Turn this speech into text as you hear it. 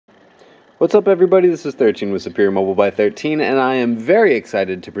What's up everybody, this is 13 with Superior Mobile by 13, and I am very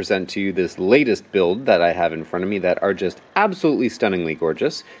excited to present to you this latest build that I have in front of me that are just absolutely stunningly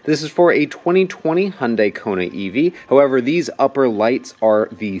gorgeous. This is for a 2020 Hyundai Kona EV. However, these upper lights are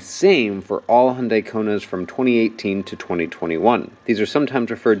the same for all Hyundai Konas from 2018 to 2021. These are sometimes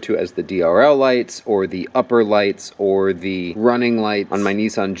referred to as the DRL lights, or the upper lights, or the running lights. On my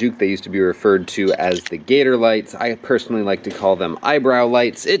Nissan Juke, they used to be referred to as the gator lights. I personally like to call them eyebrow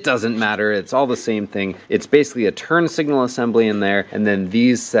lights. It doesn't matter. It's all the same thing. It's basically a turn signal assembly in there, and then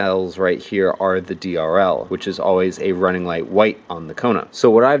these cells right here are the DRL, which is always a running light white on the Kona. So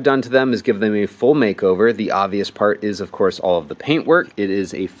what I've done to them is give them a full makeover. The obvious part is, of course, all of the paint work. It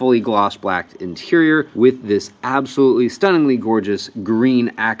is a fully gloss blacked interior with this absolutely stunningly gorgeous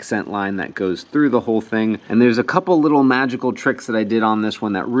green accent line that goes through the whole thing. And there's a couple little magical tricks that I did on this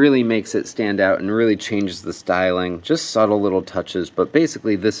one that really makes it stand out and really changes the styling. Just subtle little touches, but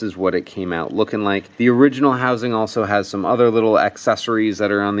basically this is what it came out looking like. The original housing also has some other little accessories that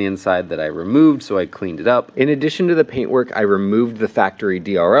are on the inside that I removed, so I cleaned it up. In addition to the paintwork, I removed the factory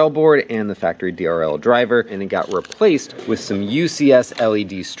DRL board and the factory DRL driver, and it got replaced with some UCS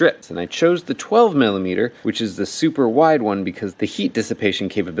LED strips. And I chose the 12mm, which is the super wide one, because the heat dissipation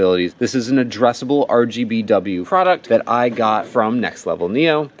capabilities. This is an addressable RGBW product that I got from Next Level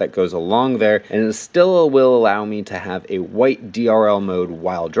Neo that goes along there, and it still will allow me to have a white DRL mode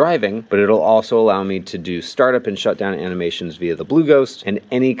while driving, but it'll also allow me to do startup and shutdown animations via the Blue Ghost and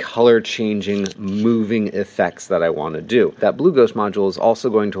any color changing moving effects that I want to do. That Blue Ghost module is also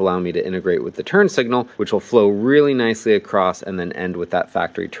going to allow me to integrate with the turn signal, which will flow really nicely across and then end with that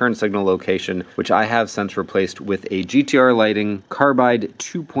factory turn signal location, which I have since replaced with a GTR Lighting Carbide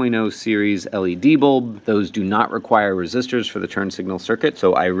 2.0 series LED bulb. Those do not require resistors for the turn signal circuit,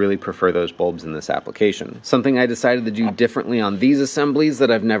 so I really prefer those bulbs in this application. Something I decided to do differently on these assemblies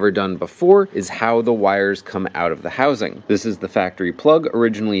that I've never done before is how the wires come out of the housing. This is the factory plug.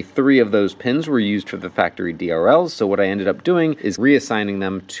 Originally 3 of those pins were used for the factory DRLs, so what I ended up doing is reassigning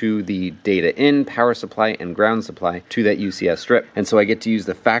them to the data in, power supply, and ground supply to that UCS strip. And so I get to use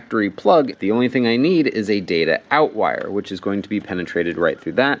the factory plug. The only thing I need is a data out wire, which is going to be penetrated right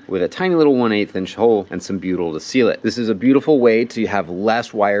through that with a tiny little 1/8 inch hole and some butyl to seal it. This is a beautiful way to have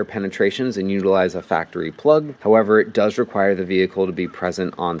less wire penetrations and utilize a factory plug. However, it does require the vehicle to be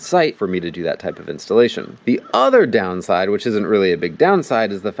present on site for me to do that type of installation. The other downside, which isn't really a big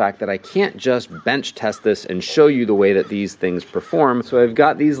downside, is the fact that I can't just bench test this and show you the way that these things perform. So I've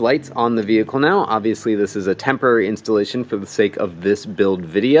got these lights on the vehicle now. Obviously this is a temporary installation for the sake of this build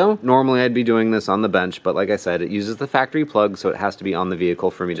video. Normally I'd be doing this on the bench, but like I said, it uses the factory plug, so it has to be on the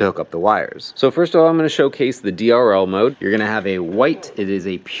vehicle for me to hook up the wires. So first of all, I'm going to showcase the DRL mode. You're going to have a white, it is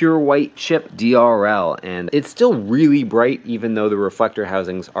a pure white chip DRL, and it's still really bright even though the reflector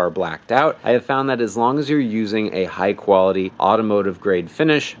housings are blacked out. I have found that as long as you're using a high quality automotive grade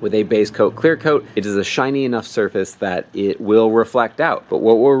finish with a base coat clear coat, it is a shiny enough surface that it will reflect out. But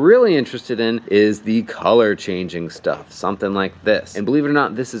what we're really interested in is the color changing stuff, something like this. And believe it or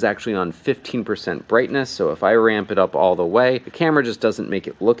not, this is actually on 15% brightness, so if I ramp it up all the way, the camera just doesn't make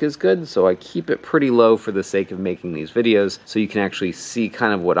it look as good, so I keep it pretty low for the sake of making these videos so you can actually see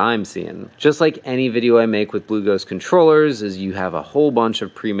kind of what I'm seeing. Just like any video I make with Blue Ghost controllers, is you have a whole bunch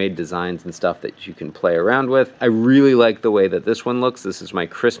of pre-made designs and stuff that you can play around with. I really like the way that this one looks. This is my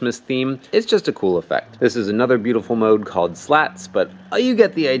Christmas theme. It's just a cool effect. This is another beautiful mode called slats, but you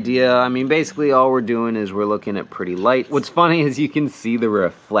get the idea. I mean, basically all we're doing is we're looking at pretty light. What's funny is you can see the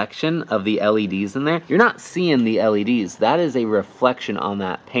reflection of the LEDs in there. You're not seeing the LEDs. That is a reflection on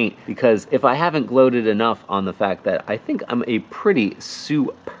that paint, because if I haven't gloated enough on the fact that I think I'm a pretty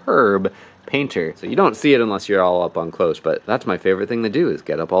superb painter. So you don't see it unless you're all up on close, but that's my favorite thing to do, is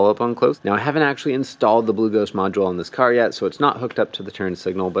get up all up on close. Now I haven't actually installed the Blue Ghost module on this car yet, so it's not hooked up to the turn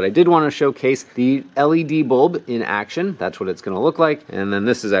signal, but I did want to showcase the LED bulb in action. That's what it's going to look like. And then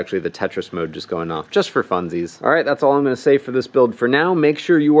this is actually the Tetris mode just going off, just for funsies. All right, that's all I'm going to say for this build for now. Make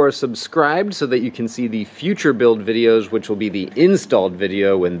sure you are subscribed so that you can see the future build videos, which will be the installed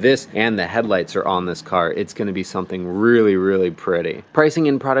video when this and the headlights are on this car. It's going to be something really, really pretty. Pricing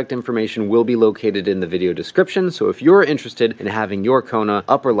and product information will be located in the video description, so if you're interested in having your Kona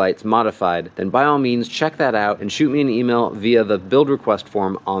upper lights modified, then by all means check that out and shoot me an email via the build request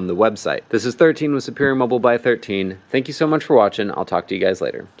form on the website. This is 13 with Superior Mobile by 13. Thank you so much for watching. I'll talk to you guys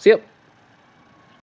later. See ya!